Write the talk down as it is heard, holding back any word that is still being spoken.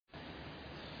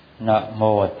นะโม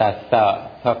ตัสสะ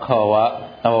ภะคะวะ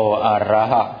โตอะระ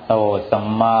หะโตสัม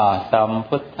มาสัม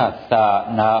พุทธัสสะ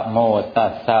นะโมตั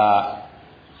สสะ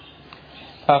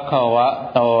ภะคะวะ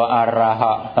โตอะระห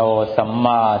ะโตสัมม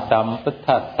าสัมพุท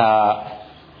ธัสสะ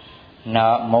นะ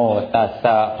โมตัสส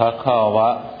ะภะคะวะ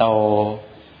โต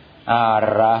อะ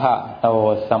ระหะโต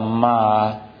สัมมา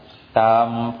สัม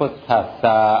พุทธัสส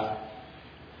ะ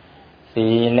สี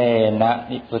เลนะ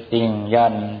นิพุติงยั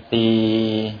นติ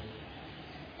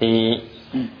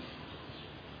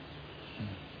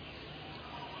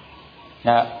ณ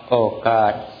โอกา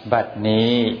สบัด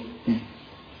นี้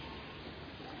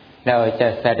เราจะ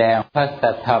แสดงพระ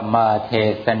สัทธรรมเท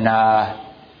ศนา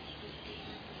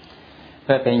เ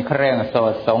พื่อเป็นเครื่องโส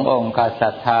ดสงองค์ศรั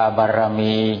ทธาบาร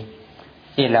มี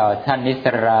ที่เหล่าท่านนิส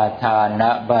ราธาน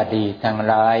บดีทั้ง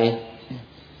หลาย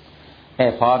ได้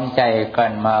พร้อมใจกั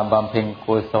นมาบำเพ็ญ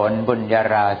กุศลบุญญา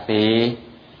ราศี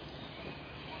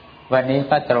วันนี้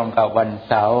ก็ตรงกับวัน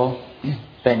เสาร์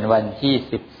เป็นวัน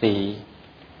ที่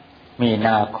14มีน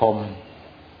าคม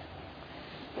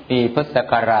ปีพุทธศั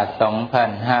กราช2558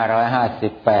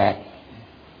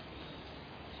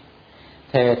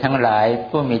เธอทั้งหลาย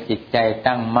ผู้มีจิตใจ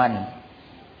ตั้งมั่น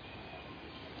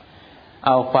เอ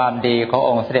าความดีของ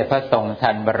องค์เสด็จพระทรง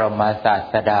ทันบรมศา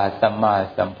สดาสัมมา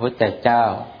สัมพุทธเจ้า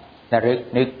ระลึก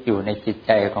นึกอยู่ในจิตใ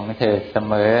จของเธอเส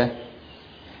มอ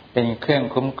เป็นเครื่อง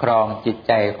คุ้มครองจิตใ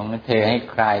จของเธอให้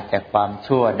คลายจากความ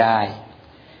ชั่วได้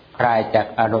คลายจาก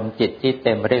อารมณ์จิตที่เ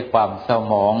ต็มไปด้วยความเศร้า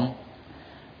หมอง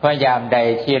เพราะยามใด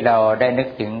ที่เราได้นึก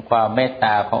ถึงความเมตต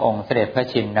าขององค์เสด็จพระ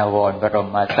ชินวรบร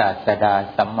มศาสดา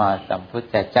สัมมาสัมพุท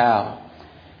ธเจ้า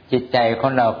จิตใจขอ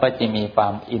งเราก็จะมีควา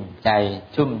มอิ่มใจ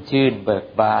ชุ่มชื่นเบิก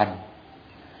บาน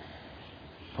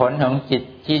ผลของจิต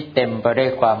ที่เต็มไปด้ว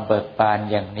ยความเบิกบาน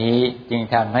อย่างนี้จึง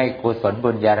ทำให้กุศล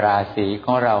บุญญาราศีข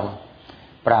องเรา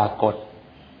ปรากฏ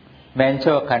แม้น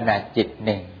ชั่วขณะจิตห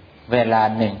นึ่งเวลา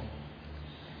หนึ่ง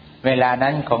เวลา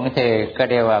นั้นของเธอก็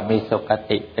เรียกว่ามีสุค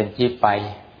ติเป็นที่ไป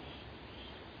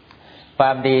คว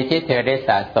ามดีที่เธอได้ส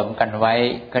ะสมกันไว้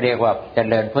ก็เรียกว่าเจ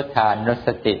ริญพุทธานุส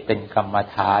ติเป็นกรรม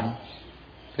ฐาน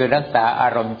คือรักษาอา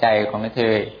รมณ์ใจของเธ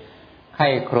อใคร่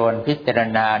ครวญพิจาร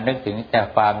ณานึกถึงแต่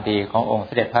ความดีขององค์เ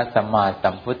สด็จพระสัมมาสั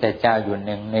มพุทธเจ้าอยู่เ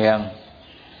นืองๆ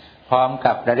พร้อม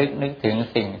กับระลึกนึกถึง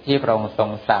สิ่งที่พระองค์ทรง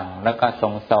สั่งแล้วก็ทร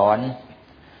งสอน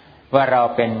ว่าเรา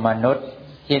เป็นมนุษย์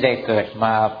ที่ได้เกิดม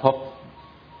าพบ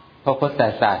พระพุทธ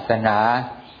ศาสนา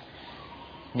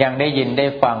ยังได้ยินได้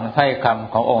ฟังถ้อยค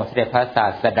ำขององค์เสด็จพระศา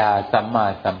สดาสัมมา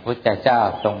สัมพุทธเจ้า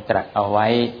ทรงตรัสเอาไว้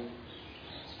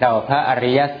เราพระอ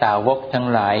ริยสาวกทั้ง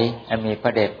หลายมีพร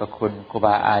ะเดชพระคุณครูบ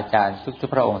าอาจารย์ทุก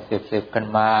พระองค์สืบกัน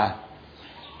มา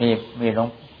มีหลวง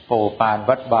ปู่ปาน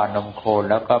วัดบานมโคน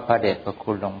แล้วก็พระเดชพระ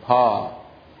คุณหลวงพ่อ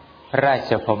พระรา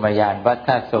ชพรหมยานวัด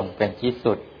ท่าส่งเป็นที่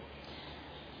สุด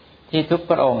ที่ทุก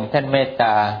พระองค์ท่านเมตต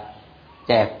าแ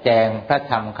จกแจงพระ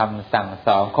ธรรมคำสั่งส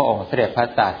อนขององค์เสด็จพระ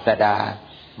ศาสดา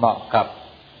เหมาะกับ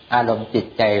อารมณ์จิต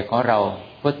ใจของเรา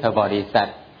พุทธบริษัท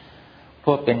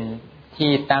ผู้เป็น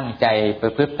ที่ตั้งใจปร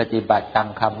ะพฤติปฏิบัติตาม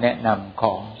คำแนะนำข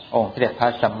ององค์เสด็จพระ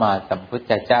สัมมาสัมพุท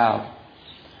ธเจ้า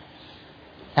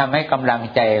ทำให้กำลัง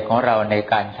ใจของเราใน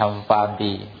การทำความ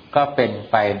ดีก็เป็น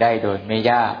ไปได้โดยไม่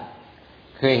ยาก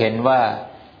คือเห็นว่า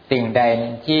สิ่งใด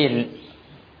ที่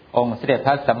องค์เสด็จพ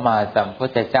ระสัมมาสัมพุท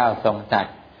ธเจ้าทรงตรัส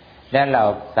และเรา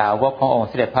สาวกขององค์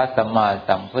เสด็จพระสัมมา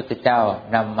สัมพุทธเจ้า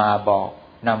นำมาบอก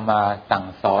นำมาสั่ง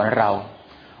สอนเรา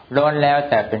ล้วนแล้ว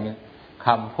แต่เป็นค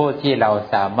ำพูดที่เรา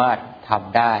สามารถท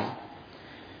ำได้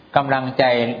กำลังใจ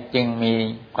จึงมี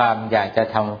ความอยากจะ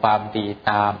ทำความดี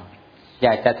ตามอย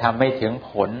ากจะทำให้ถึง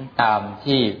ผลตาม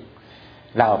ที่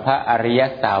เหล่าพระอริย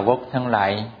สาวกทั้งหลา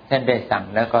ยท่านได้สั่ง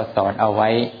แล้วก็สอนเอาไว้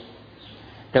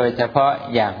โดยเฉพาะ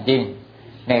อย่างยิ่ง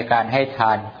ในการให้ท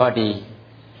านก็ดี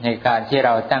ในการที่เร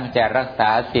าตั้งใจรักษา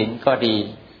ศีลก็ดี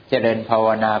เจริญภาว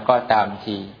นาก็ตาม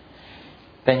ที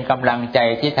เป็นกำลังใจ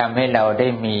ที่ทำให้เราได้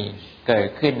มีเกิด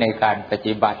ขึ้นในการป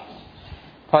ฏิบัติ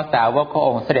เพราะสาวกของอ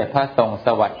งค์เสด็จพระทรงส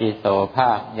วัสดิโสภ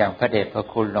าคอย่างพระเดชพระ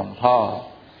คุณหลวง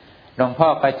พ่อ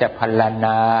ก็จะพรรณน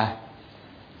า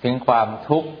ถึงความ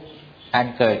ทุกข์อัน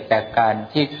เกิดจากการ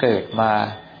ที่เกิดมา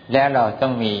และเราต้อ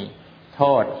งมีโท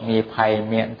ษมีภัย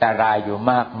มีอันตรายอยู่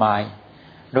มากมาย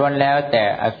ล้วนแล้วแต่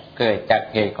เกิดจาก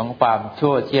เหตุของความ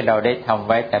ชั่วที่เราได้ทำ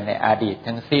ไว้แต่ในอดีต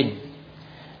ทั้งสิ้น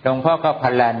หลวงพ่อก็พร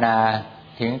รณนา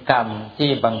ถึงกรรมที่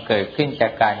บังเกิดขึ้นจา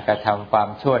กการกระทำความ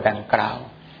ชั่วดังกล่าว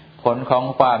ผลของ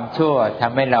ความชั่วท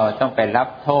ำให้เราต้องไปรับ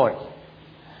โทษ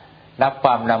รับคว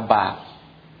ามลำบาก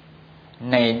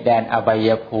ในแดนอบาย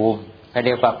ภูมิเขาเ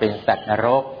รียกว่าเป็นสัตว์นร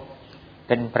กเ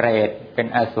ป็นเปรตเป็น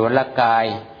อสุรกาย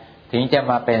ถึงจะ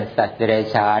มาเป็นสัตว์เดรัจ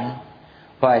ฉาน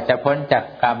กว่าจะพ้นจาก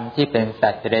กรรมที่เป็นสั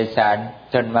ตว์เดรัจฉาน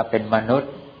จนมาเป็นมนุษ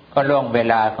ย์ ก็ล่วงเว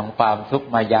ลาของความทุกข์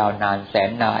มายาวนานแส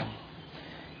นนาน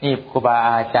นี่ครูบา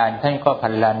อาจารย์ท่านก็พร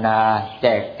รณนาแจ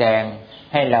กแจง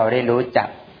ให้เราได้รู้จัก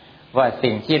ว่า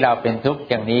สิ่งที่เราเป็นทุกข์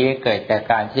อย่างนี้เกิดจาก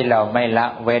การที่เราไม่ละ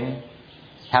เว้น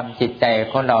ทำจิตใจ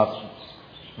ของเรา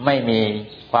ไม่มี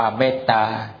ความเมตตา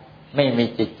ไม่มี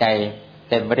จิตใจ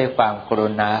เต็มไปด้วยความกรุ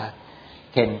ณา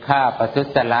เข็นฆ่าประทุ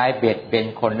ษร้ายเบียดเบียน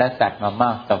คนและสัตว์มาม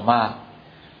ากต่อมาก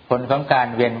ผลของการ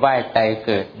เวียนว่ายตายเ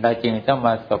กิดเราจึงต้องม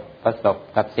าประสบ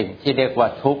กับสิ่งที่เรียกว่า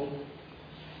ทุกข์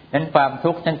นั้นความ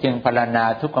ทุกข์นั้นจึงพรรณนา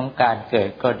ทุกข์ของการเกิด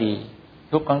ก็ดี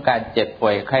ทุกข์ของการเจ็บป่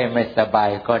วยไข้ไม่สบาย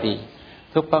ก็ดี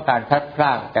ทุกข์ของการพลัดพร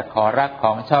ากจากของรักข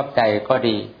องชอบใจก็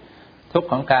ดีทุกข์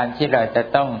ของการที่เราจะ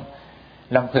ต้อง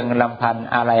ลำพึงลำพัน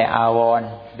อะไรอาวรณ์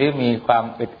หรือมีความ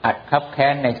อึดอัดคับแค้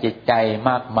นในจิตใจ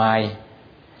มากมาย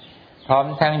พร้อม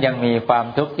ทั้งยังมีความ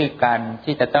ทุกข์ที่การ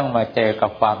ที่จะต้องมาเจอกั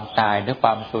บความตายหรือคว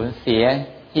ามสูญเสีย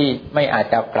ที่ไม่อาจ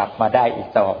จะกลับมาได้อีก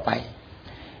ต่อไป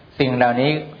สิ่งเหล่า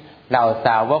นี้เหล่าส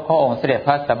าวกขององค์เสด็จพ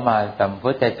ระสัมมาสัม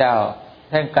พุทธเจ้า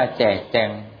ท่านก็แจกแจง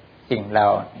สิ่งเหล่า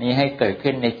นี้ให้เกิด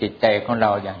ขึ้นในจิตใจของเร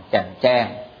าอย่างแจ่มแจ้ง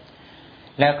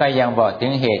แล้วก็ยังบอกถึ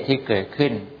งเหตุที่เกิดขึ้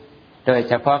นโดย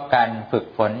เฉพาะการฝึก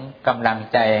ฝนกำลัง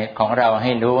ใจของเราใ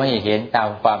ห้รู้ให้เห็นตาม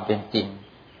ความเป็นจริง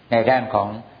ในด้านของ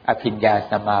อภิญญา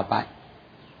สมาบัติ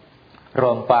ร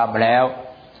วมความแล้ว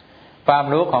ความ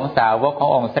รู้ของสาวกของ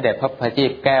องค์เสด็จพระพุทธ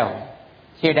เจ้า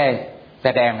ที่ได้แส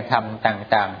ดงธรรม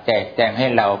ต่างๆแจกแจงให้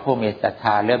เราผู้มีศรัทธ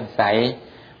าเลื่อมใส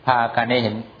พากันได้เ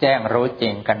ห็นแจ้งรู้จริ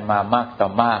งกันมามากต่อ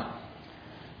มาก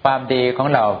ความดีของ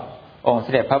เราองค์เส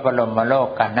ด็จพระบรมโล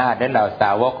กนาถและเหล่าส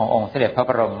าวกขององค์เสด็จพระบ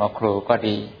รมครูก็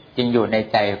ดีจึงอยู่ใน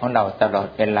ใจของเราตลอด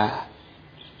เวลา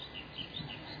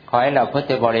ขอให้เราพุทธ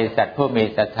บริษัทผู้มี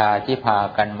ศรัทธาที่พา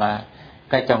กันมา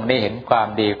ก็จงได้เห็นความ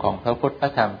ดีของพระพุทธพร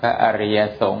ะธรรมพระอริย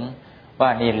สงฆ์ว่า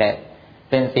นี่แหละ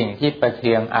เป็นสิ่งที่ประเ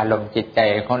ทืองอารมณ์จิตใจ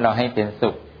ของเราให้เป็นสุ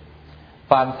ข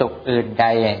ความสุขอื่นใด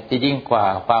จะยิ่งกว่า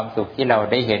ความสุขที่เรา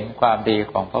ได้เห็นความดี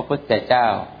ของพระพุทธเจ้า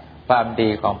ความดี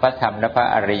ของพระธรรมและพระ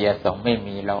อริยสงฆ์ไม่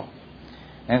มีหรอก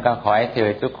นั่นก็ขอให้เธอ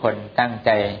ทุกคนตั้งใ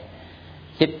จ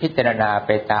คิดพิจารณาไ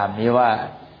ปตามนี้ว่า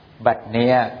บัด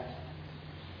นี้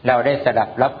เราได้สดับ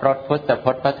รับรสพุทธพ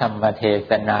จน์พระธรรมเท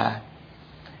ศนา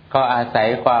ก็อาศัย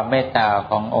ความเมตตา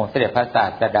ขององค์เสด็จพระศา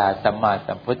สดาสัมมา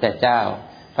สัมพุทธเจ้า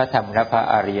พระธรรมและพระ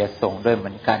อริยสงฆ์ด้วยเห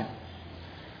มือนกัน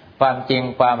ความจริง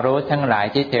ความรู้ทั้งหลาย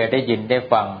ที่เธอได้ยินได้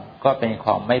ฟังก็เป็นข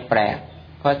องไม่แปลก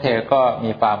เพราะเธอก็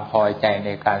มีความพอใจใน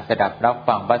การสดับรับ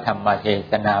ฟังพระธรรมเท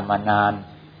ศนามานาน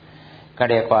ก็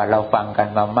เรียกว่าเราฟังกัน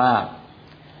มามาก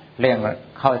เรื่อง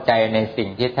เข้าใจในสิ่ง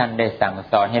ที่ท่านได้สั่ง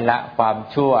สอนให้ละความ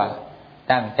ชั่ว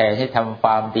ตั้งใจให้ทำคว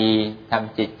ามดีท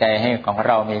ำจิตใจให้ของเ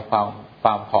รามีความ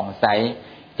ผ่องใส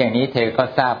อย่างนี้เธอก็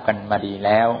ทราบกันมาดีแ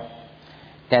ล้ว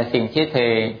แต่สิ่งที่เธ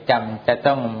อจำจะ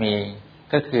ต้องมี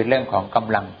ก็คือเรื่องของก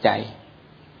ำลังใจ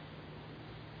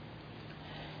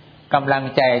กำลัง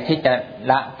ใจที่จะ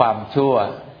ละความชั่ว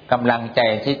กำลังใจ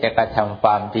ที่จะกระทำคว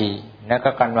ามดีแล้วก็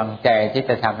กำลังใจที่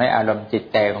จะทำให้อารมณ์จิต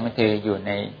ใจของเธออยู่ใ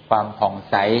นความผ่อง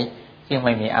ใสซึ่งไ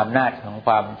ม่มีอำนาจของค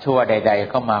วามชั่วใดๆ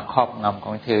เข้ามาครอบงำข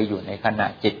องเธออยู่ในขณะ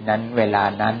จิตนั้นเวลา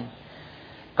นั้น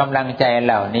กำลังใจเ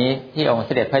หล่านี้ที่องค์เส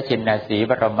ด็จพระชินสีห์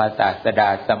บรมศาสดา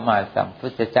สัมมาสัมพุ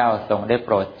ทธเจ้าทรงได้โป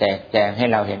รดแจกแจงให้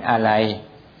เราเห็นอะไร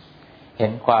เห็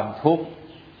นความทุกข์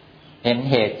เห็น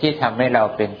เหตุที่ทำให้เรา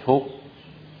เป็นทุกข์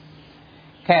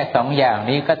แค่สองอย่าง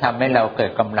นี้ก็ทำให้เราเกิ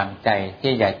ดกำลังใจ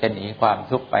ที่อยากจะหนีความ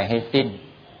ทุกข์ไปให้สิ้น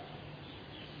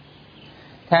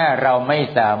ถ้าเราไม่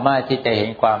สามารถที่จะเห็น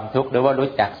ความทุกข์หรือว่ารู้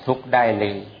จักทุกข์ได้เล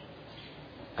ย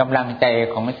กำลังใจ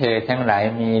ของเธอทั้งหลาย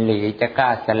มีหรือจะกล้า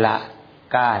สละ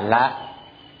กล้าละ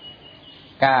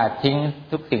กล้าทิ้ง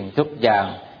ทุกสิ่งทุกอย่าง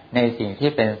ในสิ่งที่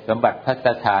เป็นสมบัติภัส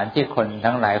ถานที่คน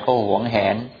ทั้งหลายก็หวงแห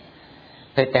น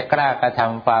เธอจะกล้ากระท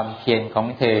ำความเพียรของ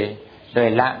เธอโดย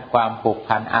ละความผูก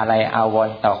พันอะไรอาวร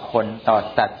ณ์ต่อคนต่อ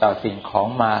สัตว์ต่อสิ่งของ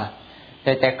มาเธ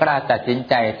อจะกล้าตัดสิน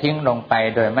ใจทิ้งลงไป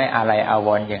โดยไม่อะไรอาว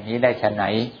รณ์อย่างนี้ได้ฉะไหน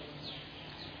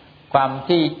ความ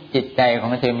ที่จิตใจขอ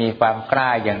งเธอมีความกล้า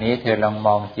อย่างนี้เธอลอง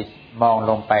มอง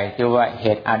ลงไปที่ว่าเห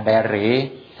ตุอันใดหรือ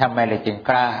ทำไมเราจึง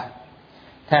กล้า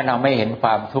ถ้าเราไม่เห็นคว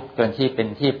ามทุกข์จนที่เป็น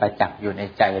ที่ประจักษ์อยู่ใน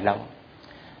ใจเรา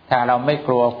ถ้าเราไม่ก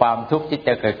ลัวความทุกข์ที่จ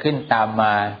ะเกิดขึ้นตามม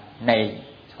าใน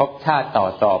ภพชาติ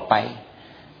ต่อไป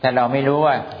แต่เราไม่รู้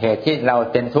ว่าเหตุที่เรา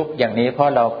เป็นทุกข์อย่างนี้เพรา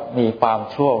ะเรามีความ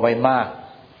ชั่วไว้มาก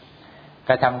ก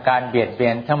ระทำการเบียดเบี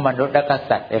ยนทั้งมนุษย์และก็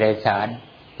สัตว์เดรัจฉาน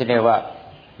ที่เรียกว่า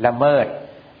ละเมิด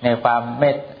ในคว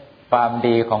าม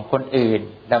ดีของคนอื่น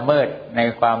ละเมิดใน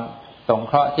ความสงเ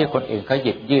คราะห์ที่คนอื่นเขาห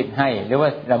ยิบยื่นให้หรือว่า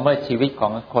ละเมิดชีวิตขอ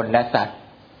งคนและสัตว์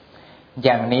อ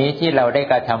ย่างนี้ที่เราได้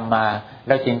กระทำมาเ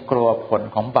ราจึงกลัวผล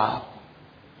ของบาป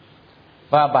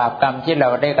ว่าบาปกรรมที่เรา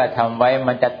ได้กระทำไว้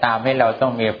มันจะตามให้เราต้อ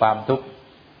งมีความทุกข์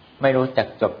ไม่รู้จัก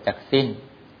จบจักสิ้น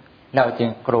เราจึง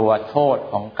กลัวโทษ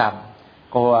ของกรรม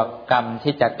กลัวกรรม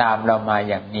ที่จะตามเรามา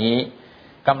อย่างนี้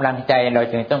กำลังใจเรา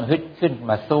จึงต้องฮึดขึ้น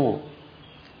มาสู้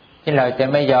ที่เราจะ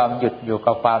ไม่ยอมหยุดอยู่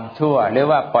กับความชั่วหรือ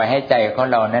ว่าปล่อยให้ใจของ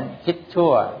เรานั้นคิดชั่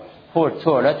วพูด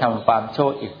ชั่วแล้วทำความชั่ว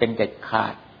อีกเป็นเด็ดขา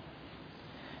ด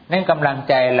นั่นกำลัง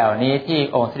ใจเหล่านี้ที่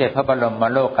องค์สมเด็จพระบรม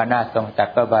โลกนาถทรงตรัส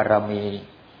ว่าบารมี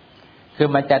คือ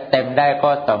มันจะเต็มได้ก็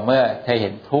ต่อเมื่อเธอเห็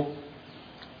นทุกข์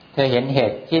เธอเห็นเห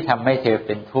ตุที่ทำให้เธอเ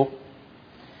ป็นทุกข์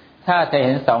ถ้าเธอเ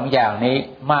ห็นสองอย่างนี้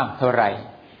มากเท่าไหร่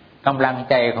กำลัง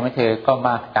ใจของเธอก็ม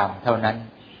ากตามเท่านั้น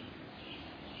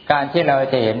การที่เรา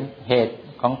จะเห็นเหตุ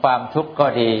ของความทุกข์ก็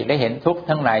ดีและเห็นทุกข์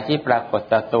ทั้งหลายที่ปรากฏ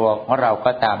ต่อตัวของเรา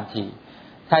ก็ตามที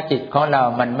ถ้าจิตของเรา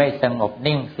มันไม่สงบ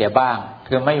นิ่งเสียบ้าง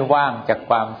คือไม่ว่างจาก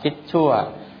ความคิดชั่ว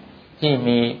ที่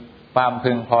มีความ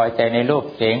พึงพอใจในรูป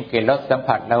เสียงกลิ่นรสสัม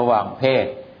ผัสระหว่างเพศ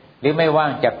หรือไม่ว่า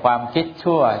งจากความคิด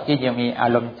ชั่วที่ยังมีอา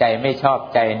รมณ์ใจไม่ชอบ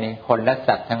ใจในคนและ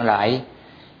สัตว์ทั้งหลาย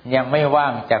ยังไม่ว่า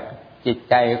งจากจิต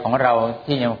ใจของเรา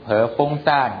ที่ยังเผลอฟุ้ง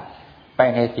ซ่านไป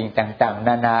ในสิ่งต่างๆน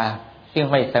านาซึ่ง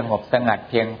ไม่สงบสงัด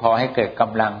เพียงพอให้เกิดก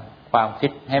ำลังความคิ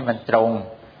ดให้มันตรง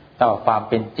ต่อความ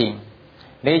เป็นจริง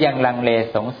หรือยังลังเล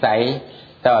สงสัย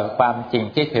ต่อความจริง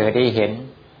ที่เธอได้เห็น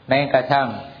แม้กระทั่ง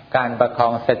การประคอ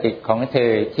งสติของเธ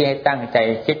อที่ให้ตั้งใจ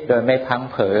คิดโดยไม่พลั้ง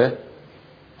เผลอ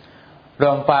ร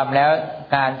วมความแล้ว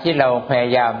การที่เราพย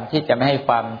ายามที่จะไม่ให้ค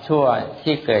วามชั่ว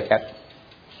ที่เกิดจาก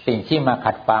สิ่งที่มา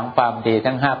ขัดขวางความดี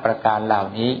ทั้ง5ประการเหล่า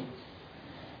นี้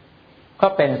ก็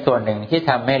เป็นส่วนหนึ่งที่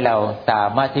ทำให้เราสา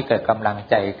มารถที่เกิดกำลัง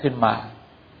ใจขึ้นมา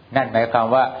นั่นหมายความ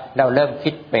ว่าเราเริ่ม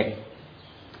คิดเป็น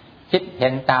คิดเห็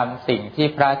นตามสิ่งที่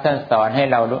พระท่านสอนให้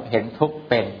เราเห็นทุกข์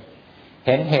เป็นเ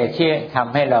ห็นเหตุที่ท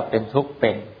ำให้เราเป็นทุกข์เ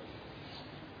ป็น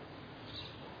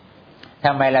ท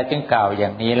ำไมเราจึงกล่าวอย่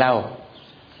างนี้เล่า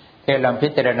เธอลองพิ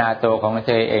จารณาตัวของเ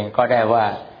ธอเองก็ได้ว่า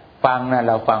ฟังนะเ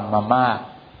ราฟังมามาก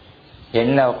เห็น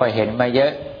เราก็เห็นมาเยอ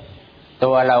ะตั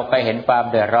วเราก็เห็นความ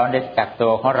เดือดร้อนได้จากตั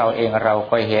วของเราเองเรา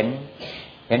ก็เ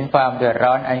ห็นความเดือด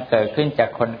ร้อนอันเกิดขึ้นจาก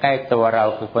คนใกล้ตัวเรา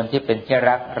คือคนที่เป็นที่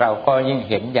รักเราก็ยิ่ง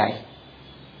เห็นใหญ่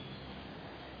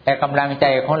แต่กำลังใจ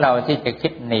ของเราที่จะคิ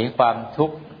ดหนีความทุ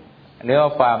กข์หรือว่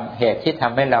าความเหตุที่ท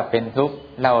ำให้เราเป็นทุกข์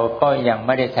เราก็ยังไ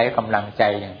ม่ได้ใช้กำลังใจ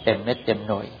อย่างเต็มเม็ดเต็ม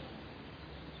หน่วย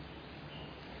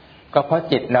ก็เพราะ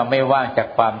จิตเราไม่ว่างจาก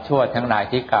ความชั่วทั้งหลาย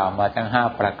ที่กล่าวมาทั้ง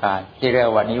5ประการที่เรียก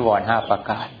ว่านิวรณ์5ประ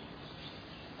การ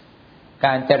ก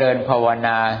ารเจริญภาวน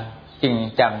าจริง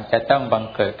จังจะต้องบัง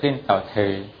เกิดขึ้นต่อเธ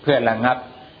อเพื่อระงับ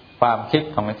ความคิด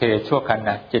ของเธอชั่วขณ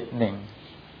ะจิตหนึ่ง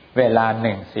เวลาห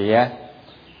นึ่งเสีย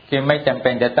คือไม่จำเป็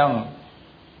นจะต้อง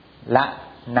ละ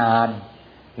นาน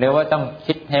หรือว่าต้อง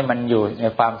คิดให้มันอยู่ใน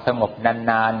ความสงบ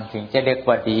นานๆถึงจะเรียก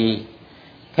ว่าดี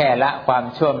แค่ละความ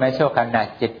ชั่วแม้ชั่วขณะ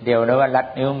จิตเดียวหรือว่าลัด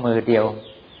นิ้วมือเดียว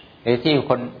หรือที่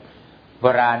คนโบ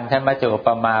ราณท่านมักจะอุป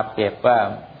มาเปรียบว่า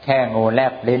แค่งูแล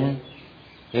บลิ้น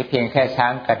หรือเพียงแค่ช้า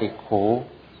งกระดิกหู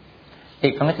จิ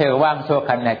ตของเธอว่างชั่ว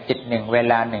ขณะจิตหนึ่งเว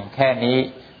ลาหนึ่งแค่นี้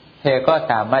เธอก็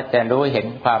สามารถจะรู้เห็น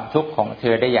ความทุกข์ของเธ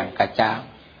อได้อย่างกระจ่าง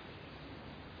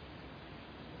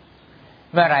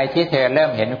เมื่อไรที่เธอเริ่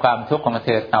มเห็นความทุกข์ของเธ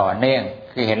อต่อเนื่อง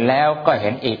คือเห็นแล้วก็เ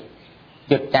ห็นอีก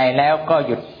หยุดใจแล้วก็ห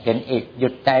ยุดเห็นอีกหยุ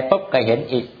ดใจปุ๊บก็เห็น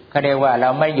อีกเขาเรียกว่าเรา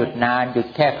ไม่หยุดนานหยุด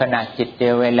แค่ขณะจิตเดี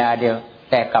ยวเวลาเดียว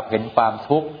แต่กลับเห็นความ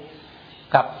ทุกข์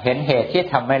กลับเห็นเหตุที่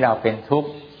ทำให้เราเป็นทุกข์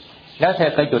แล้วเธ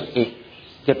อก็หยุดอีก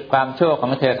หยุดความชั่วขอ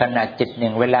งเธอขณะจิตหนึ่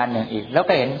งเวลาหนึ่งอีกแล้ว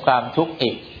ก็เห็นความทุกข์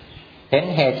อีกเห็น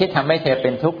เหตุที่ทำให้เธอเป็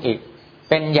นทุกข์อีก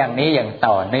เป็นอย่างนี้อย่าง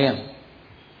ต่อเนื่อง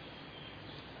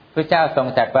พระเจ้าทรง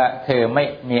ตรัสว่าเธอไม่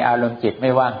มีอารมณ์จิตไม่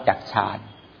ว่างจากฌาน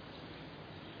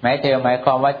หมายค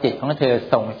วามว่าจิตของเธอ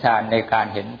ส่งฌานในการ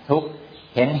เห็นทุกข์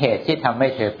เห็นเหตุที่ทำให้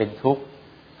เธอเป็นทุกข์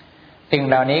สิ่ง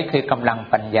เหล่านี้คือกำลัง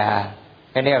ปัญญา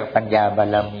เรียกว่าปัญญาบา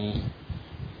รมี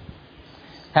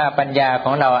ถ้าปัญญาข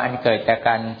องเราอันเกิดจากก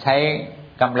ารใช้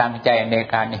กำลังใจใน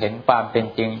การเห็นความเป็น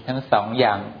จริงทั้งสองอ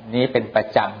ย่างนี้เป็นประ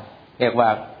จำเรียกว่า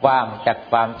ว่างจาก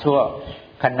ความชั่ว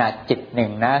ขณะจิตหนึ่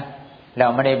งนะเรา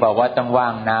ไม่ได้บอกว่าต้องว่า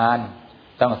งนาน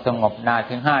ต้องสงบนาน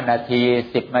ถึง5นาที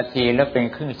10นาทีแล้วเป็น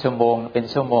ครึ่งชั่วโมงเป็น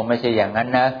ชั่วโมงไม่ใช่อย่างนั้น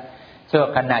นะชั่ว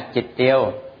ขณะจิตเดียว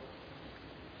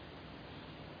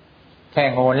แค่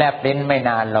งูแลบลิ้นไม่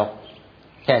นานหรอก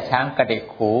แค่ช้างกระดิก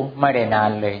หูไม่ได้นา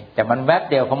นเลยแต่มันแวบ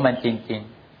เดียวของมันจริง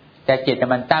ๆแต่จิต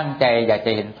มันตั้งใจอยากจ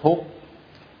ะเห็นทุกข์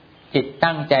จิต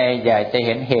ตั้งใจอยากจะเ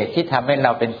ห็นเหตุที่ทำให้เร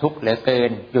าเป็นทุกข์เหลือเกิ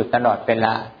นอยู่ตลอดเวล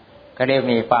าก็เรียก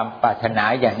มีความปรารถนา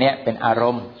อย่างเนี้ยเป็นอาร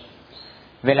มณ์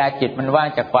เวลาจิตมันว่าง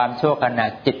จากความชั่วขณะ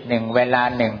จิตหนึ่งเวลา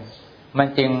หนึ่งมัน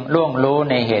จึงล่วงรู้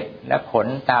ในเหตุและผล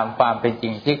ตามความเป็นจริ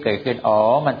งที่เกิดขึ้น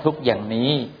มันทุกข์อย่าง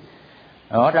นี้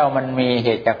เรามันมีเห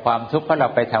ตุจากความทุกข์เพราะเรา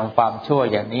ไปทำความชั่ว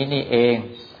อย่างนี้นี่เอง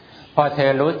พอเธ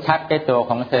อรู้ชัดในตัว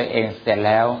ของเธอเองเสร็จแ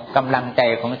ล้วกำลังใจ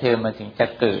ของเธอมันถึงจะ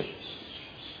เกิด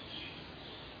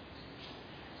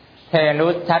เธอ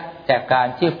รู้ชัดจากการ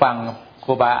ที่ฟังค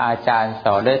รูบาอาจารย์ส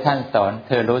อนหรือท่านสอนเ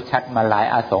ธอรู้ชัดมาหลาย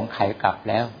อาสงไขยกลับ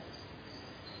แล้ว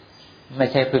ไม่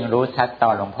ใช่เพิ่งรู้ชัดตอ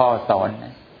นหลวงพ่อสอนน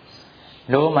ะ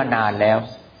รู้มานานแล้ว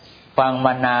ฟังม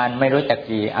านานไม่รู้จัก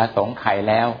กี่อาสงไขย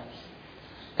แล้ว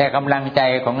แต่กำลังใจ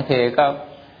ของเธอก็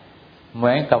เห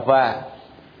มือนกับว่า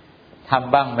ท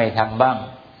ำบ้างไม่ทำบ้าง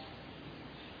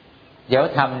เดี๋ยว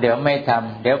ทำเดี๋ยวไม่ท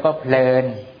ำเดี๋ยวก็เพลิน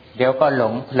เดี๋ยวก็หล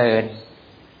งเพลิน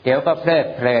เดี๋ยวก็เพลิด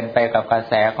เพลินไปกับกระ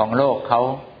แสของโลกเขา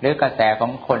หรือกระแสขอ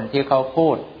งคนที่เขาพู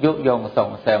ดยุยงส่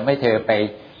งเสริมให้เธอไป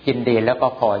ยินดีแล้วก็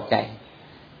พอใจ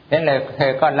นั่นเลยเธ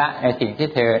อก็ละในสิ่งที่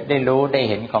เธอได้รู้ได้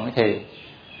เห็นของเธอ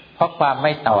เพราะความไ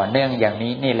ม่ต่อเนื่องอย่าง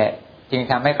นี้นี่แหละจึง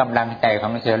ทำให้กำลังใจขอ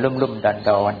งเธอลุ่มๆด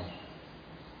อน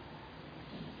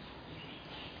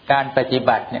ๆการปฏิ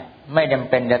บัติเนี่ยไม่จำ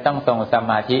เป็นจะต้องทรงส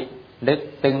มาธิลึก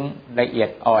ซึ้งละเอียด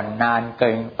อ่อนนานเกิ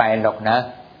นไปหรอกนะ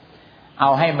เอา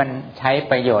ให้มันใช้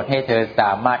ประโยชน์ให้เธอส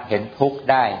ามารถเห็นทุกข์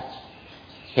ได้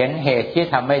เห็นเหตุที่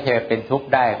ทำให้เธอเป็นทุกข์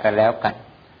ได้ก็แล้วกัน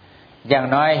อย่าง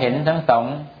น้อยเห็นทั้งสอง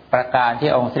ประการที่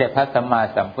องค์สมเด็จพระสัมมา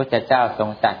สัมพุทธเจ้าทรง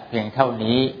ตรัสเพียงเท่า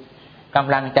นี้ก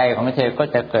ำลังใจของเธอก็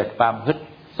จะเกิดความฮึด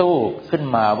สู้ขึ้น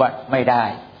มาว่าไม่ได้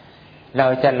เรา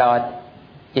จะรอ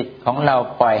จิตของเรา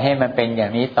ปล่อยให้มันเป็นอย่า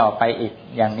งนี้ต่อไปอีก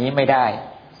อย่างนี้ไม่ได้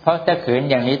เพราะถ้าขืน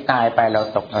อย่างนี้ตายไปเรา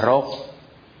ตกนรก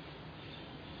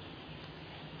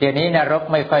เดี๋ยวนี้นรก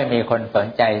ไม่ค่อยมีคนสน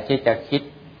ใจที่จะคิด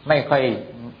ไม่ค่อย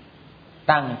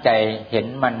ตั้งใจเห็น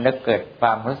มันแล้วเกิดคว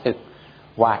ามรู้สึก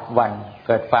หวาดหวั่นเ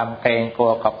กิดความเกรงกลั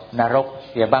วกับนรก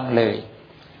เสียบ้างเลย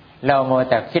เรามัว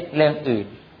แต่คิดเรื่องอื่น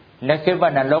แล้วคิดว่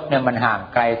านรกเนี่ยมันห่าง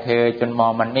ไกลเธอจนมอ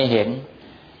งมันไม่เห็น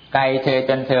ไกลเธอ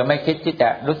จนเธอไม่คิดที่จะ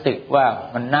รู้สึกว่า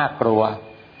มันน่ากลัว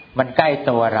มันใกล้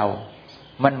ตัวเรา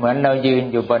มันเหมือนเรายืน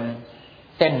อยู่บน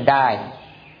เส้นด้าย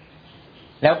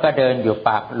แล้วก็เดินอยู่ป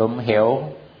ากหลุมเหว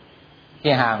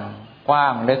ที่ห่างกว้า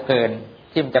งเหลือเกิน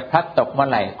ที่มันจะพลัดตกเมื่อ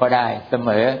ไหร่ก็ได้เสม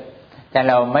อแต่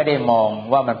เราไม่ได้มอง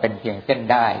ว่ามันเป็นเพียงเส้น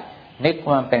ด้ายนึก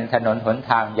ว่ามันเป็นถนนหน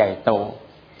ทางใหญ่โต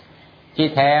ที่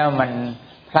แท้มัน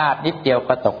พลาดนิดเดียว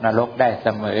ก็ตกนรกได้เส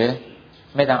มอ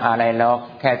ไม่ต้องอะไรหรอก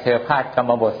แค่เธอพลาดกรร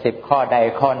มบท10ข้อใด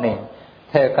ข้อหนึ่ง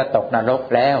เธอก็ตกนรก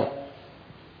แล้ว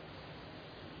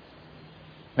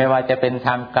ไม่ว่าจะเป็นท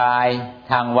างกาย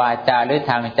ทางวาจาหรือ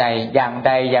ทางใจอย่างใ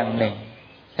ดอย่างหนึ่ง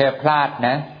เธอพลาดน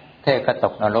ะเธอก็ต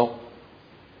กนรก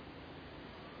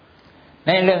ใ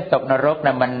นเรื่องตกนรกน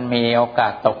ะมันมีโอกา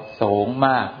สตกสูงม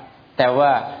ากแต่ว่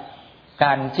าก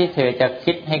ารที่เธอจะ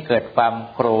คิดให้เกิดความ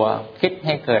กลัวคิดใ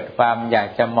ห้เกิดความอยาก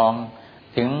จะมอง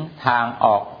ถึงทางอ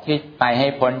อกที่ไปให้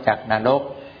พ้นจากนรก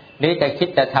หรือจะคิด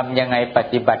จะทำยังไงป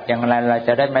ฏิบัติอย่างไรเราจ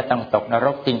ะได้ไม่ต้องตกนร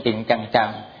กจริงๆจัง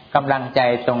ๆกำลังใจ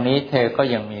ตรงนี้เธอก็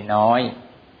ยังมีน้อย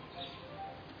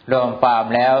รวมความ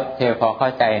แล้วเธอพอเข้า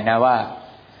ใจนะว่า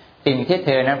สิ่งที่เธ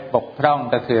อนั้นบกพร่อง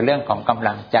ก็คือเรื่องของกำ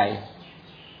ลังใจ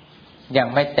ยัง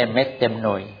ไม่เต็มเม็ดเต็มห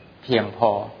น่วยเพียงพ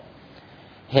อ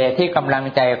เหตุที่กำลัง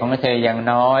ใจของเธอยัง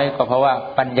น้อยก็เพราะว่า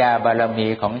ปัญญาบารมี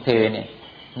ของเธอเนี่ย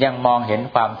ยังมองเห็น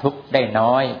ความทุกข์ได้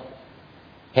น้อย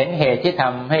เห็นเหตุที่ท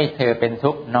ำให้เธอเป็น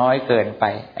ทุกข์น้อยเกินไป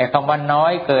ไอ้คำว่าน้อ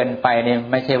ยเกินไปเนี่ย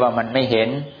ไม่ใช่ว่ามันไม่เห็น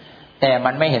แต่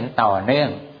มันไม่เห็นต่อเนื่อง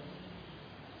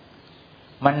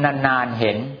มันนานๆเ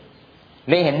ห็นห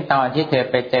รือเห็นตอนที่เธอ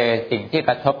ไปเจอสิ่งที่ก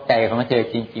ระทบใจของเธอ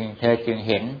จริงๆเธอจึง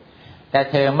เห็นแต่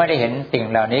เธอไม่ได้เห็นสิ่ง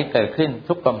เหล่านี้เกิดขึ้น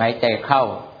ทุกลมหายใจเข้า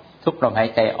ทุกลมหา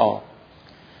ยใจออก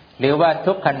หรือว่า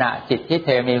ทุกขณะจิตที่เธ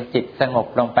อมีจิตสงบ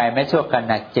ลงไปไม่ชั่วข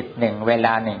ณะจิตหนึ่งเวล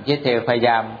าหนึ่งที่เธอพยาย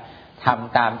ามท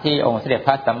ำตามที่องค์สมเด็จพ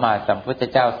ระสัมมาสัมพุทธ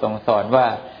เจ้าทรงสอนว่า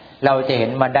เราจะเห็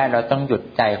นมันได้เราต้องหยุด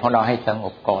ใจของเราให้สง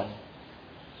บก่อน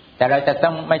แต่เราจะต้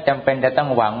องไม่จำเป็นจะต้อง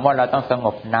หวังว่าเราต้องสง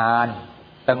บนาน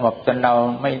สงบจนเรา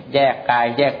ไม่แยกกาย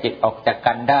แยกจิตออกจาก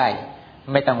กันได้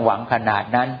ไม่ต้องหวังขนาด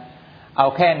นั้นเอา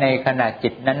แค่ในขณะจิ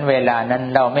ตนั้นเวลานั้น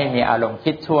เราไม่มีอารมณ์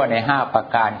คิดชั่วใน5ประ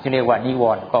การที่เรียกว่านิว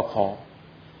รณ์ก็พอ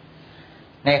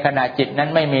ในขณะจิตนั้น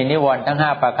ไม่มีนิวรณ์ทั้ง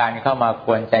5ประการเข้ามาก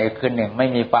วนใจคือ1ไม่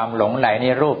มีความหลงไหลใน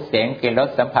รูปเสียงกลิ่นรส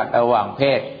สัมผัสระหว่างเพ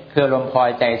ศคือลมพอ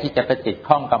ใจที่จะไปติด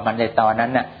ข้องกับมันในตอนนั้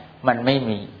นน่ะมันไม่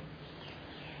มี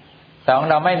2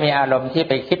เราไม่มีอารมณ์ที่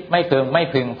ไปคิดไม่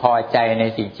พึงพอใจใน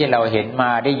สิ่งที่เราเห็นมา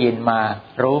ได้ยินมา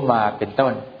รู้มาเป็นต้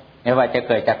นไม่ว่าจะเ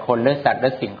กิดจากคนหรือสัตว์หรื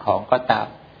อสิ่งของก็ตาม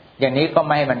อย่างนี้ก็ไ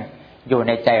ม่ให้มันอยู่ใ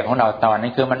นใจของเราตอนนั้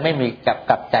นคือมันไม่มี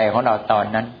กับใจของเราตอน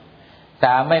นั้น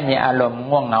3ไม่มีอารมณ์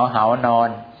ง่วงเหงาหาวนอน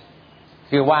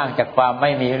คือว่างจากความไ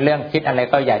ม่มีเรื่องคิดอะไร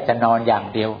ก็อยากจะนอนอย่าง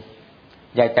เดียว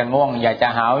อยากจะง่วงอยากจะ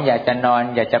หาวอยากจะนอน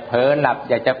อยากจะเผลอหลับ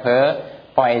อยากจะเผลอ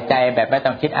ปล่อยใจแบบไม่ต้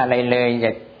องคิดอะไรเลยอย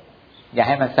าก อย่าใ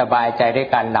ห้มันสบายใจด้วย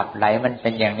การหลับไหลมันเป็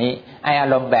นอย่างนี้ไอ้อา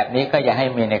รมณ์แบบนี้ก็อย่าให้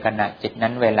มีในขณะจิตนั้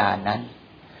นเวลานั้น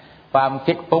ความ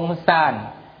คิดฟุ้งซ่าน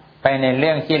ไปในเ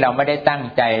รื่องที่เราไม่ได้ตั้ง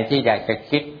ใจที่อยากจะ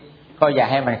คิดก็อย่า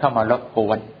ให้มันเข้ามารบก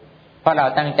วนเพราะเรา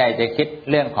ตั้งใจจะคิด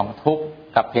เรื่องของทุกข์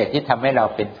กับเหตุที่ทำให้เรา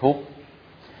เป็นทุกข์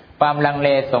ความลังเล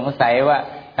สงสัยว่า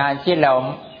การที่เรา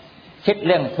คิดเ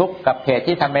รื่องทุกข์กับเหตุ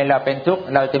ที่ทำให้เราเป็นทุกข์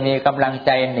เราจะมีกำลังใ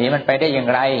จหนีมันไปได้อย่าง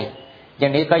ไรอย่า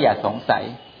งนี้ก็อย่าสงสัย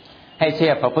ให้เชื่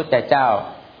อพระพุทธเจ้า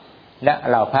และ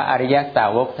เหล่าพระอริยสา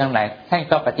วกทั้งหลายท่าน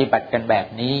ก็ปฏิบัติกันแบบ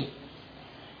นี้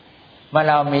เมื่อ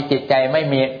เรามีจิตใจไม่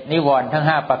มีนิวรณ์ทั้ง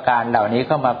5ประการเหล่านี้เ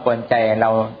ข้ามากวนใจเร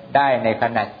าได้ในข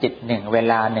ณะจิตหนึ่งเว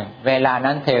ลาหนึ่งเวลา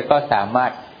นั้นเธอก็สามาร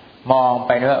ถมองไ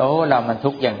ปว่าโอ้เรามันทุ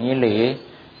กข์อย่างนี้หรือ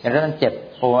จะเริ่มเจ็บ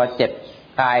ปวดเจ็บ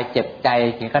กายเจ็บใจ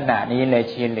ถึงขนาดนี้เลย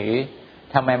ชีหรือ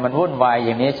ทำไมมันวุ่นวายอ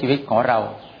ย่างนี้ชีวิตของเรา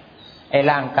ไอ้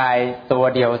ร่างกายตัว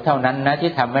เดียวเท่านั้นนะ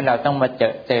ที่ทำให้เราต้องมา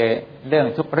เจอเรื่อง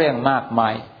ทุกเรื่องมากมา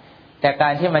ยแต่กา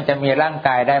รที่มันจะมีร่างก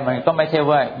ายได้มันก็ไม่ใช่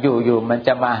ว่าอยู่ๆมันจ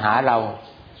ะมาหาเรา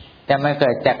แต่มันเกิ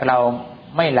ดจากเรา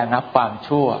ไม่ระงับความ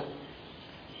ชั่ว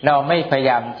เราไม่พยา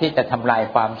ยามที่จะทำลาย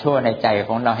ความชั่วในใจข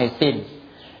องเราให้สิ้น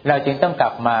เราจึงต้องกลั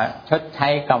บมาชดใช้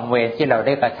กรรมเวรที่เราไ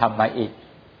ด้กระทำมาอีก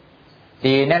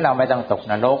ดีนะเราไม่ต้องตก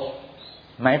นรก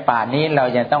ไม่ป่านนี้เรา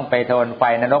ยังต้องไปโดนไฟ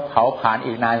นรกเผาผลาญ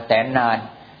อีกนานแสนนาน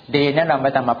ดีนะเราไ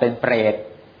ม่ต้องมาเป็นเปรต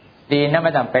ดีนะไ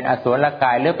ม่ต้องเป็นอสุรก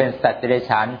ายหรือเป็นสัตว์เดรัจ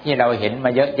ฉานที่เราเห็นม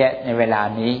าเยอะแยะในเวลา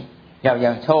นี้เรา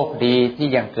ยังโชคดีที่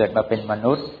ยังเกิดมาเป็นม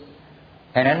นุษย์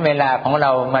ดังนั้นเวลาของเร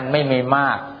ามันไม่มีม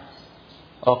าก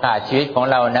โอกาสชีวิตของ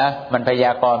เรานะมันพย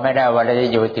ากรณ์ไม่ได้ว่าเราจะ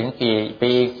อยู่ถึงกี่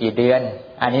ปีกี่เดือน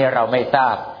อันนี้เราไม่ทรา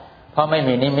บเพราะไม่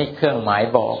มีนิมิตเครื่องหมาย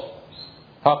บอก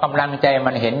พอกำลังใจ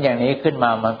มันเห็นอย่างนี้ขึ้นม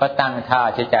ามันก็ตั้งท่า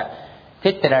ที่จะ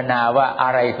พิจารณาว่าอะ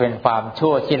ไรเป็นความ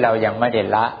ชั่วที่เรายังไม่ได้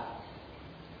ละ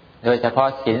โดยเฉพาะ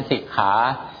ศีลสิกขา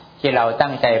ที่เราตั้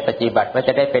งใจปฏิบัติว่าจ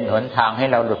ะได้เป็นหนทางให้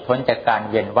เราหลุดพ้นจากการ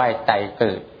เวียนว่ายตายเ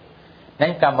กิดนั้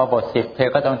นกรรมบท10เธอ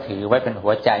ก็ต้องถือไว้เป็นหั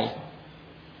วใจ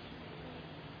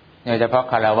โดยเฉพาะ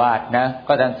ฆราวาสนะ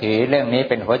ก็ต้องถือเรื่องนี้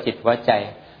เป็นหัวจิตหัวใจ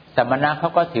สมณะเขา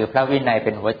ก็ถือพระวินัยเ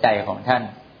ป็นหัวใจของท่าน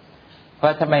เพรา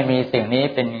ะถ้าไม่มีสิ่งนี้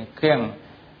เป็นเครื่อง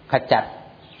ขจัด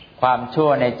ความชั่ว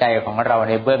ในใจของเรา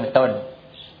ในเบื้องต้น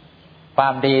ควา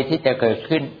มดีที่จะเกิด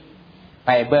ขึ้นไป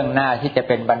เบื้องหน้าที่จะเ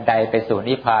ป็นบันไดไปสู่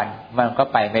นิพพานมันก็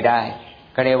ไปไม่ได้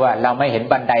ก็เรียกว่าเราไม่เห็น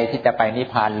บันไดที่จะไปนิพ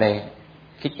พานเลย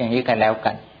คิดอย่างนี้กันแล้ว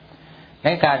กันใน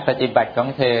การปฏิบัติของ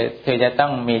เธอจะต้อ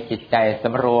งมีจิตใจส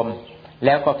ำรวมแ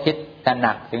ล้วก็คิดตระห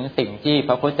นักถึงสิ่งที่พ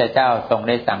ระพุทธเจ้าทรงไ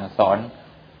ด้สั่งสอน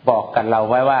บอกกับเรา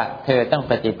ไว้ว่าเธอต้อง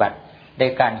ปฏิบัติใน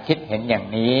การคิดเห็นอย่าง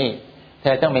นี้เธ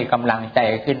อต้องมีกำลังใจ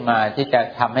ขึ้นมาที่จะ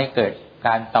ทำให้เกิดก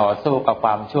ารต่อสู้กับคว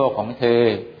ามชั่วของเธอ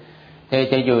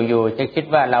จะอยู่จะคิด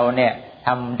ว่าเราเนี่ยท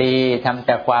ำดีทำแ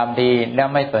ต่ความดีแล้ว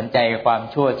ไม่สนใจความ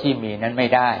ชั่วที่มีนั้นไม่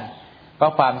ได้เพรา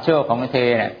ะความชั่วของเธอ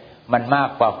เนี่ยมันมาก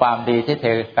กว่าความดีที่เธ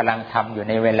อกำลังทำอยู่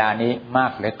ในเวลานี้มา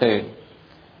กเหลือเกิน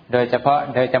โดยเฉพาะ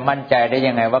เธอจะมั่นใจได้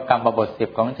ยังไงว่ากรรมบท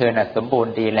10ของเธอน่ะสมบูร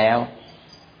ณ์ดีแล้ว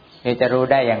เธอจะรู้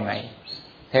ได้ยังไง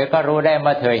เธอก็รู้ได้เ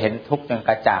มื่อเธอเห็นทุกข์จนก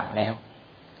ระจ่างแล้ว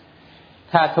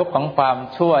ถ้าทุกข์ของความ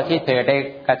ชั่วที่เธอได้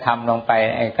กระทำลงไป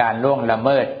ในการล่วงละเ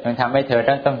มิดจนทำให้เธอ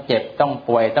ต้องเจ็บต้อง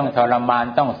ป่วยต้องทรมาน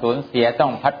ต้องสูญเสียต้อ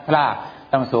งพลัดพราก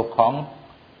ต้องถูกของ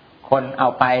คนเอา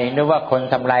ไปหรือว่าคน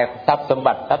ทำลายทรัพย์สม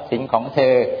บัติทรัพย์สินของเธ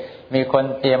อมีคน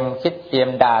เตรียมคิดเตรียม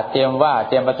ด่าเตรียมว่าเ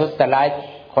ตรียมประทุษร้าย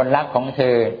คนรักของเธ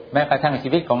อแม้กระทั่งชี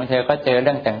วิตของเธอก็เจอเ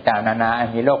รื่องต่างๆนานา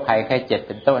มีโรคภัยไข้เจ็บเ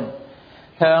ป็นต้น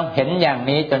เธอเห็นอย่าง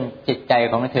นี้จนจิตใจ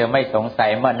ของเธอไม่สงสัย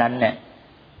เมื่อนั้นเนี่ย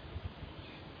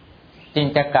จึง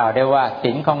จะกล่าวได้ว่า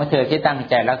ศีลของเธอที่ตั้ง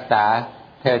ใจรักษา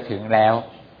เธอถึงแล้ว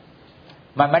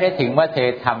มันไม่ได้ถึงว่าเธอ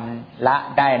ทำละ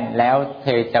ได้แล้วเธ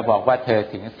อจะบอกว่าเธอ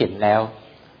ถึงศีลแล้ว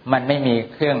มันไม่มี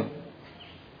เครื่อง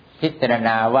พิจารณ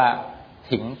าว่า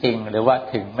ถึงจริงหรือว่า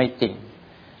ถึงไม่จริง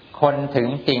คนถึง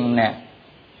จริงเนี่ย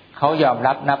เขายอม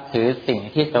รับนับถือสิ่ง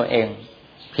ที่ตัวเอง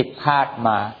ผิดพลาดม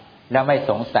าแล้วไม่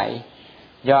สงสัย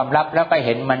ยอมรับแล้วก็เ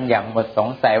ห็นมันอย่างหมดสง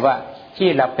สัยว่าที่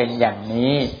เราเป็นอย่าง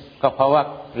นี้ก็เพราะว่า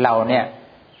เราเนี่ย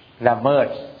ละเมิด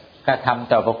กระท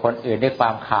ำต่อบุคคลอื่นด้วยควา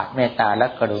มขาดเมตตาและ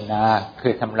กรุณาคื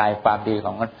อทำลายความดี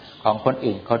ของคน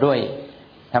อื่นเขาด้วย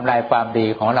ทำลายความดี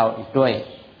ของเราอีกด้วย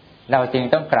เราจึง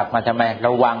ต้องกลับมาทำไมร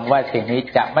ะวังว่าสิ่งนี้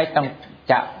จะ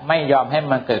ไม่ยอมให้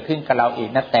มันเกิดขึ้นกับเราอีก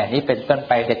นะแต่นี้เป็นต้นไ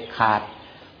ปเด็ดขาด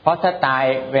เพราะถ้าตาย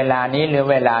เวลานี้หรือ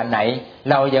เวลาไหน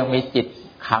เรายังมีจิต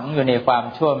ขังอยู่ในความ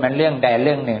ชั่วมันเรื่องใดเ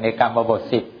รื่องหนึ่งในกรรมบท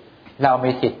10เรา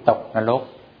มีสิทธิ์ตกนรก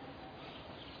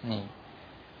นี่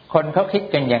คนเขาคิด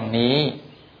กันอย่างนี้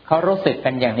เขารู้สึกกั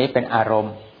นอย่างนี้เป็นอารม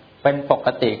ณ์เป็นปก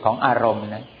ติของอารมณ์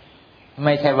นะไ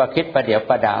ม่ใช่ว่าคิดประเดี๋ยว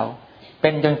ประดาวเป็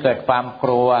นจนเกิดความก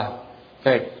ลัวเ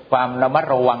กิดความระมัด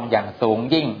ระวังอย่างสูง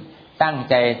ยิ่ง ตั้ง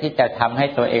ใจที่จะทำให้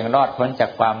ตัวเองรอดพ้นจา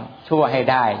กความชั่วให้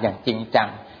ได้อย่างจริงจัง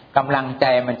กำลังใจ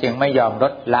มันจึงไม่ยอมล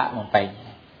ดละลงไป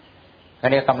ก็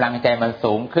เรียกกำลังใจมัน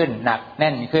สูงขึ้นหนักแ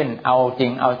น่นขึ้นเอาจริ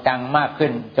งเอาจังมากขึ้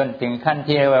นจนถึงขั้น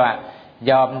ที่เรียกว่า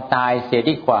ยอมตายเสีย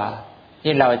ดีกว่า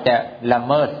ที่เราจะละ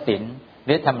เมิดศีลห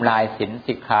รือทำลายศีล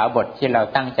สิกขาบทที่เรา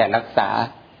ตั้งใจรักษา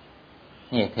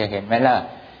นี่เธอเห็นไหมล่ะ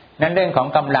นั้นเรื่องของ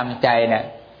กำลังใจเนี่ย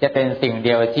จะเป็นสิ่งเ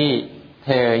ดียวที่เ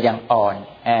ธอยังอ่อน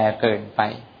แอเกินไป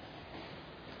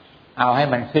เอาให้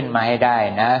มันขึ้นมาให้ได้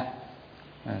นะ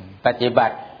ปฏิบั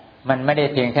ติมันไม่ได้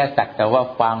เพียงแค่สักแต่ว่า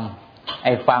ฟัง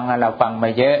ฟังเราฟังมา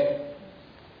เยอะ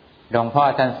หลวงพ่อ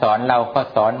ท่านสอนเราก็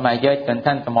สอนมาเยอะจน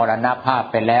ท่านมรณภาพ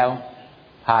ไปแล้ว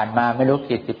ผ่านมาไม่รู้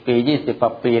กี่สิบปี20 กว่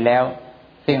าปีแล้ว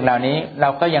สิ่งเหล่านี้เรา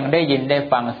ก็ยังได้ยินได้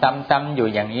ฟังซ้ำๆอยู่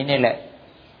อย่างนี้นี่แหละ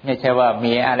ไม่ใช่ว่า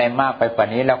มีอะไรมากไปกว่า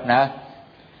นี้หรอกนะ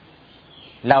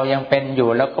เรายังเป็นอยู่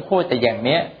แล้วก็พูดแต่อย่างเ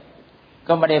นี้ย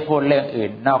ก็ไม่ได้พูดเรื่องอื่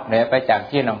นนอกเหนือไปจาก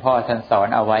ที่หลวงพ่อท่านสอน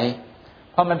เอาไว้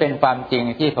เพราะมันเป็นความจริง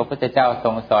ที่พระพุทธเจ้าท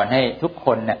รงสอนให้ทุกค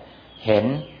นเนี่ยเห็น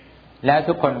แล้ว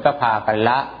ทุกคนก็พากัน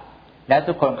ละแล้ว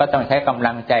ทุกคนก็ต้องใช้กำ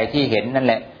ลังใจที่เห็นนั่น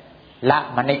แหละละ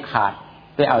มันให้ขาด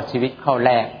ด้วยเอาชีวิตเข้าแ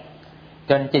ลก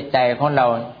จนจิตใจของเรา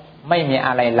ไม่มีอ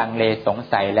ะไรลังเลสง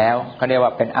สัยแล้วเขาเรียกว่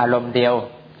าเป็นอารมณ์เดียว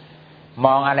ม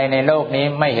องอะไรในโลกนี้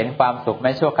ไม่เห็นความสุขแ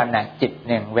ม้ชั่วขณะจิต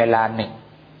หนึ่งเวลาหนึ่ง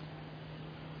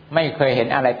ไม่เคยเห็น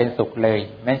อะไรเป็นสุขเลย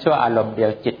แม้ชั่วอารมณ์เดีย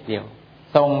วจิตเดียว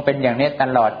ทรงเป็นอย่างนี้ต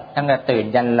ลอดตั้งแต่ตื่น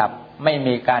ยันหลับไม่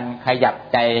มีการขยับ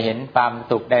ใจเห็นความ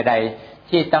สุขใดๆ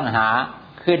ที่ต้องหา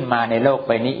ขึ้นมาในโลกใ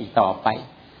บนี้อีกต่อไป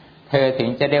เธอถึง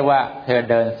จะได้ว่าเธอ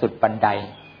เดินสุดบันได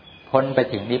พ้นไป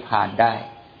ถึงนิพพานได้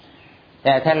แ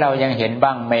ต่ถ้าเรายังเห็นบ้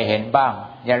างไม่เห็นบ้าง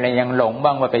ยังหลงบ้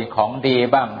างว่าเป็นของดี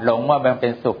บ้างหลงว่ามันเป็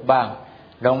นสุขบ้าง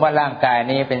หลงว่าร่างกาย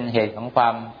นี้เป็นเหตุของควา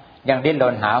มยังดิ้นร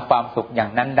นหาความสุขอย่า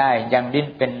งนั้นได้ยังดิ้น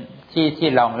เป็นที่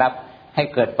รองรับให้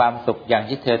เกิดความสุขอย่าง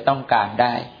ที่เธอต้องการไ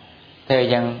ด้เธอ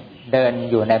ยังเดิน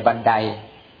อยู่ในบันได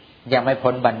ยังไม่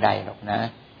พ้นบันไดหรอกนะ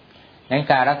นั้น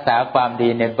การรักษาความดี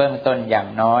ในเบื้องต้นอย่าง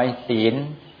น้อยศีล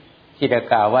ที่ได้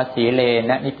กล่าวว่าสีเล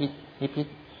นะนิ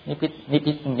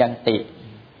พิยันติ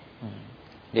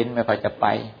ลิ้นไม่ค่อยจะไป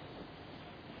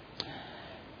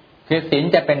คือศีล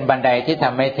จะเป็นบันไดที่ท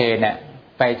ำให้เธอเนี่ย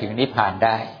ไปถึงนิพพานไ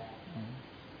ด้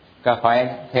ก็ขอให้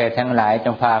เธอทั้งหลายจ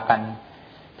งพากัน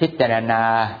พิจารณา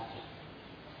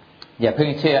อย่าเพิ่ง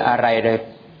เชื่ออะไรเลย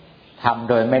ทำ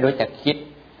โดยไม่รู้จักคิด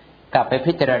กลับไป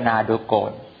พิจารณาดูก่อ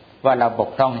นว่าเราบก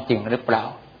พร่องจริงหรือเปล่า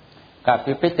กลับไป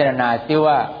พิจารณาซิ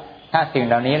ว่าถ้าสิ่งเ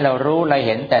หล่านี้เรารู้เราเ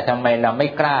ห็นแต่ทำไมเราไม่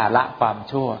กล้าละความ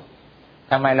ชั่ว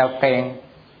ทำไมเราเก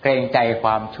รงใจคว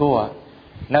ามชั่ว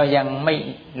เรา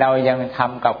ยังท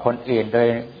ำกับคนอื่นโดย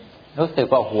รู้สึก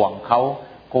ว่าห่วงเขา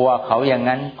กลัวเขาอย่าง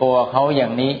นั้นกลัวเขาอย่า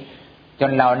งนี้จ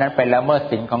นเรานั้นไปละเมิด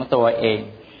ศีลของตัวเอง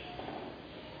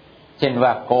เช่นว่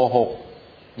าโกหก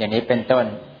อย่างนี้เป็นต้น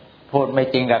พูดไม่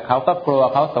จริงกับเขาก็กลัว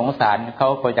เขาสงสารเขา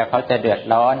กลัวเขาจะเดือด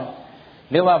ร้อน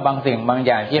หรือว่าบางสิ่งบางอ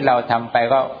ย่างที่เราทำไป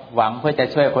ก็หวังเพื่อจะ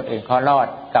ช่วยคนอื่นเขารอด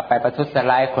กลับไปประทุษ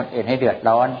ร้ายคนอื่นให้เดือด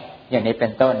ร้อนอย่างนี้เป็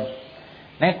นต้น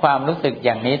ในความรู้สึกอ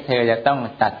ย่างนี้เธอจะต้อง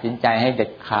ตัดสินใจให้เด็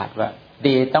ดขาดว่า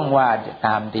ดีต้องว่าต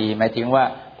ามดีหมายถึงว่า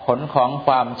ผลของค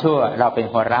วามชั่วเราเป็น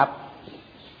คนรับ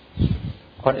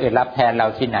คนอื่นรับแทนเรา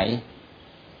ที่ไหน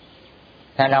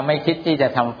ถ้าเราไม่คิดที่จะ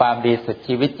ทำความดีสุด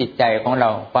ชีวิตจิตใจของเรา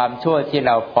ความชั่วที่เ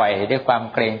ราปล่อยด้วยความ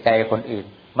เกรงใจคนอื่น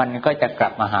มันก็จะกลั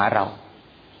บมาหาเรา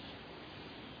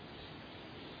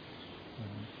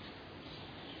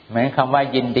เหมือนคำว่า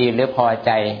ยินดีหรือพอใ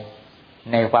จ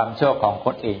ในความชั่วของค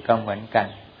นอื่นก็เหมือนกัน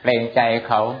เกรงใจ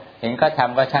เขาเห็นเขาท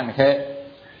ำก็ช่างเถอะ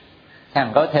ช่าง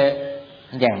เขาเถอะ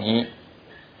อย่างนี้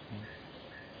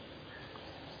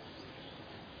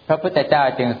พระพุทธเจ้า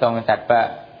จึงทรงตรัสว่า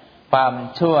ความ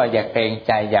ชั่วอย่าเกรงใ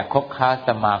จอย่าคบค้าส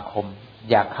มาคม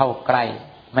อย่าเข้าใกล้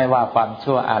ไม่ว่าความ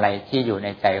ชั่วอะไรที่อยู่ใน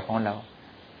ใจของเรา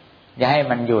อย่าให้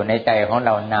มันอยู่ในใจของเร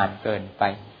านานเกินไป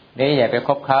หรืออย่าไปค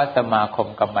บค้าสมาคม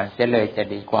กับมันเสียเลยจะ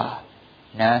ดีกว่า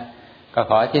นะก็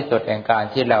ขอที่สุดแห่งการ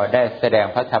ที่เราได้แสดง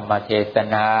พระธรรมเทศ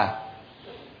นา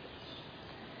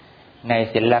ใน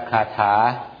ศีลคาถา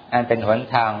อันเป็นหน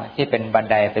ทางที่เป็นบัน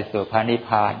ไดไปสู่พระนิพพ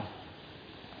าน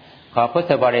ขอพุท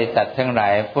ธบริษัททั้งหลา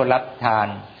ยผู้รับทาน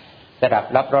สดับ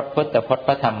รับรสพุทธพจน์พ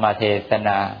ระธรรมเทศน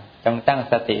าจงตั้ง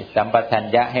สติสัมปชัญ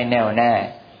ญะให้แน่วแน่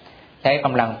ใช้ก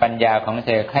ำลังปัญญาของเธ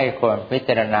อไข้ควรพิจ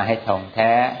ารณาให้ถ่องแ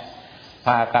ท้พ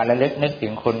าการระลึกนึกถึ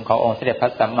งคุณขององค์สมเด็จพร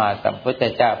ะสัมมาสัมพุทธ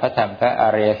เจ้าพระธรรมพระอ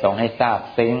ริยสงฆ์ให้ทราบ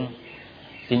ซึ้ง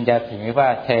จึงจะถือว่า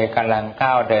เธอกำลัง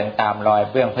ก้าวเดินตามรอย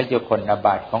เบื้องพระยุคลบ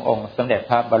าทขององค์สมเด็จ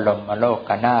พระบรมโล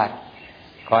กนาถ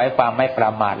ขอให้ความไม่ปร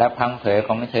ะมาทและพังเผยข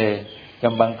องเธอจ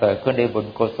งบังเกิดขึ้นในบุญ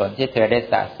กุศลที่เธอได้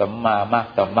สะสมมามาก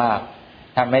ต่อมาก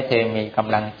ทำให้เธอมีก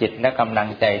ำลังจิตและกำลัง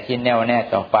ใจที่แน่วแน่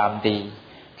ต่อความดี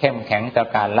เข้มแข็งต่อ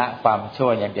การละความชั่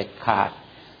วอย่างเด็ดขาด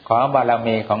ขอบาร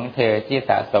มีของเธอที่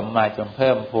สะสมมาจงเ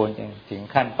พิ่มพูนถึง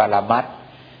ขั้นปรมัตถ์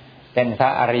เป็นพร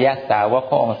ะอริยสาวก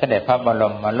ขององค์เสด็จพระบร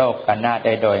มโลกกนาถไ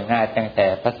ด้โดยง่ายตั้งแต่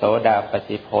พระโสดาปัต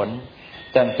ติผล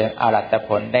จนถึงอรหัตผ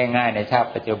ลได้ง่ายในชาติ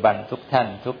ปัจจุบันทุกท่าน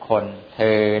ทุกคนเท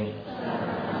อญ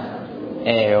เอ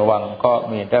วังก็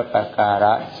มีด้วยประการ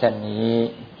ฉะนี้